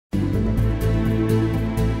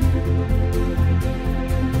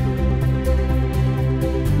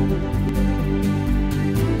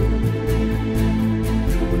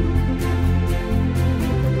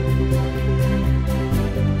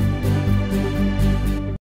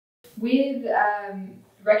With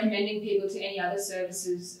recommending people to any other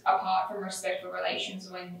services apart from respectful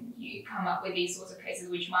relations, when you come up with these sorts of cases,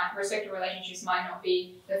 which respectful relationships might not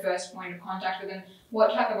be the first point of contact with them,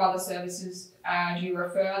 what type of other services do you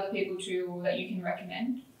refer other people to or that you can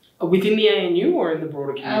recommend? Within the ANU or in the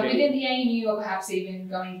broader community? Within the ANU, or perhaps even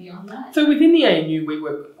going beyond that. So within the ANU, we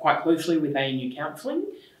work quite closely with ANU Counselling.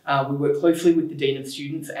 We work closely with the Dean of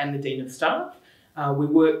Students and the Dean of Staff. We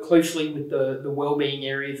work closely with the wellbeing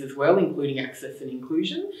areas as well, including access and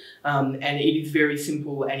inclusion. And it is very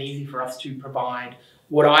simple and easy for us to provide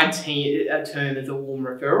what I term as a warm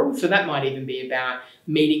referral. So that might even be about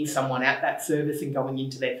meeting someone at that service and going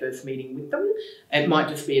into their first meeting with them. It might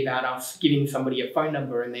just be about us giving somebody a phone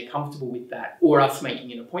number and they're comfortable with that, or us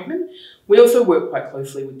making an appointment. We also work quite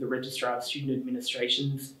closely with the Registrar of Student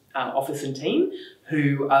Administration's office and team,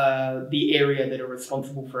 who are the area that are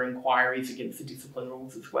responsible for inquiries against the discipline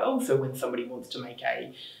rules as well. So when somebody wants to make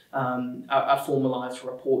a formalised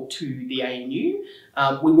report to the ANU,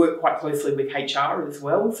 we work quite closely with HR as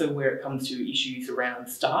well. So where it comes to issues around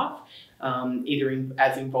staff, either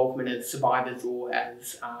as involvement as survivors or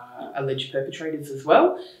as alleged perpetrators as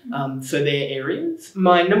well. So they're areas.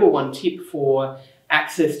 My number one tip for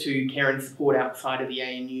access to care and support outside of the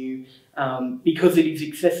ANU, because it is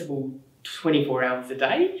accessible 24 hours a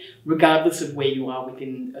day, regardless of where you are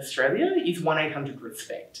within Australia, is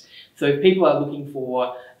 1-800-RESPECT. So if people are looking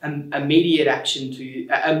for immediate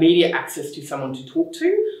access to someone to talk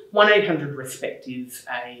to, 1-800-RESPECT is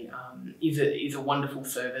a wonderful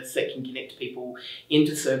service that can connect people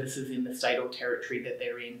into services in the state or territory that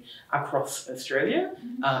they're in across Australia.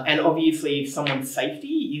 And obviously, if someone's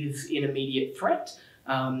safety is in immediate threat,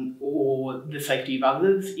 or the safety of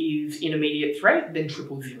others is in immediate threat, then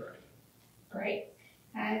 000. Great.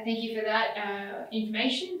 Thank you for that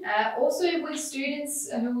information. Also, with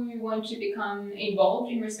students who want to become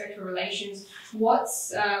involved in respectful relations, what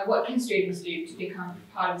can students do to become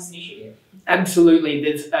part of this initiative? Absolutely.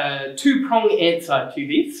 There's a two-pronged answer to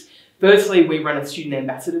this. Firstly, we run a student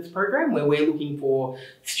ambassadors program where we're looking for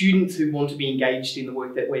students who want to be engaged in the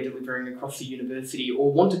work that we're delivering across the university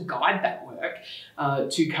or want to guide that work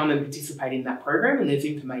to come and participate in that program. And there's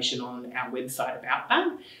information on our website about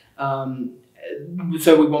that.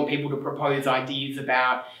 So we want people to propose ideas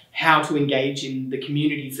about how to engage in the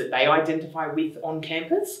communities that they identify with on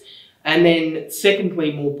campus. And then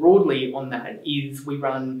secondly, more broadly on that, is we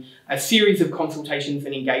run a series of consultations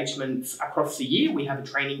and engagements across the year. We have a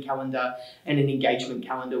training calendar and an engagement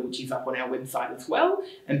calendar, which is up on our website as well.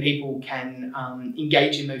 And people can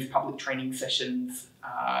engage in those public training sessions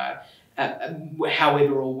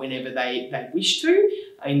however or whenever they wish to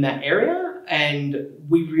in that area. And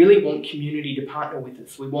we really want community to partner with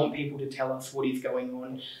us. We want people to tell us what is going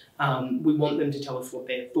on. We want them to tell us what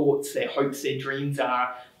their thoughts, their hopes, their dreams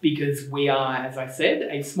are, because we are, as I said,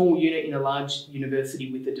 a small unit in a large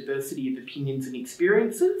university with a diversity of opinions and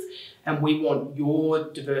experiences. And we want your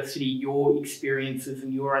diversity, your experiences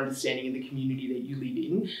and your understanding of the community that you live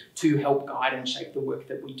in to help guide and shape the work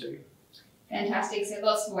that we do. Fantastic. So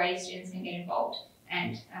lots of ways students can get involved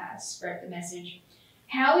and spread the message.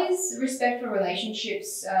 How is respectful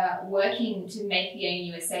relationships working to make the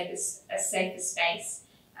ANU a safer space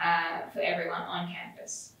for everyone on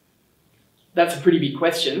campus? That's a pretty big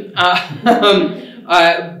question.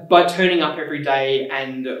 By turning up every day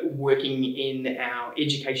and working in our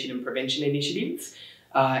education and prevention initiatives,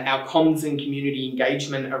 our comms and community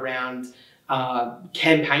engagement around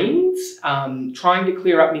campaigns, trying to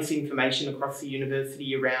clear up misinformation across the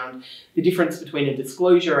university around the difference between a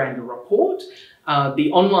disclosure and a report.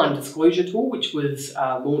 The online disclosure tool, which was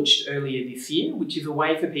launched earlier this year, which is a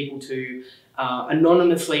way for people to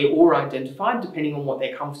anonymously or identified, depending on what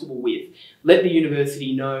they're comfortable with, let the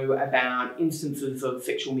university know about instances of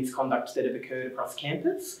sexual misconduct that have occurred across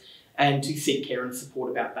campus and to seek care and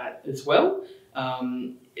support about that as well,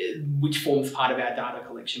 which forms part of our data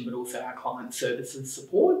collection, but also our client services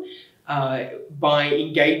support. By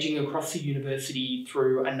engaging across the university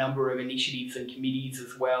through a number of initiatives and committees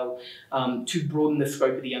as well, to broaden the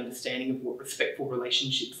scope of the understanding of what respectful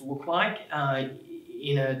relationships look like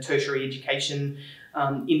in a tertiary education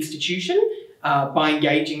institution, by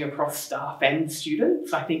engaging across staff and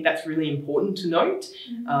students. I think that's really important to note,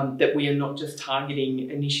 that we are not just targeting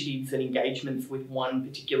initiatives and engagements with one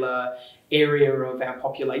particular area of our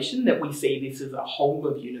population, that we see this as a whole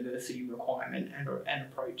of university requirement and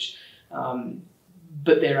approach.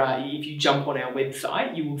 But there are, if you jump on our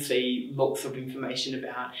website, you will see lots of information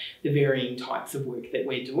about the varying types of work that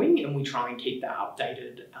we're doing, and we try and keep that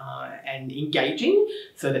updated and engaging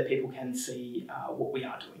so that people can see what we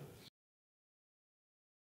are doing.